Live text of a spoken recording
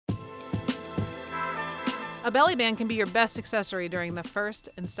A belly band can be your best accessory during the first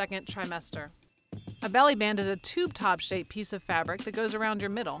and second trimester. A belly band is a tube top shaped piece of fabric that goes around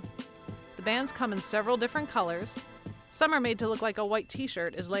your middle. The bands come in several different colors. Some are made to look like a white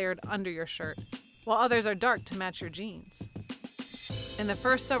t-shirt is layered under your shirt, while others are dark to match your jeans. In the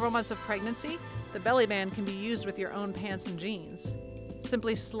first several months of pregnancy, the belly band can be used with your own pants and jeans.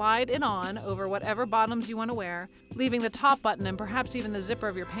 Simply slide it on over whatever bottoms you want to wear, leaving the top button and perhaps even the zipper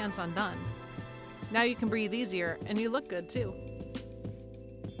of your pants undone. Now you can breathe easier, and you look good too.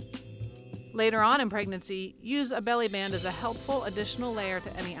 Later on in pregnancy, use a belly band as a helpful additional layer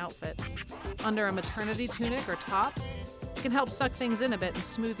to any outfit. Under a maternity tunic or top, it can help suck things in a bit and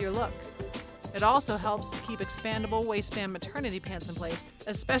smooth your look. It also helps to keep expandable waistband maternity pants in place,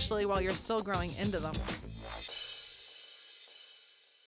 especially while you're still growing into them.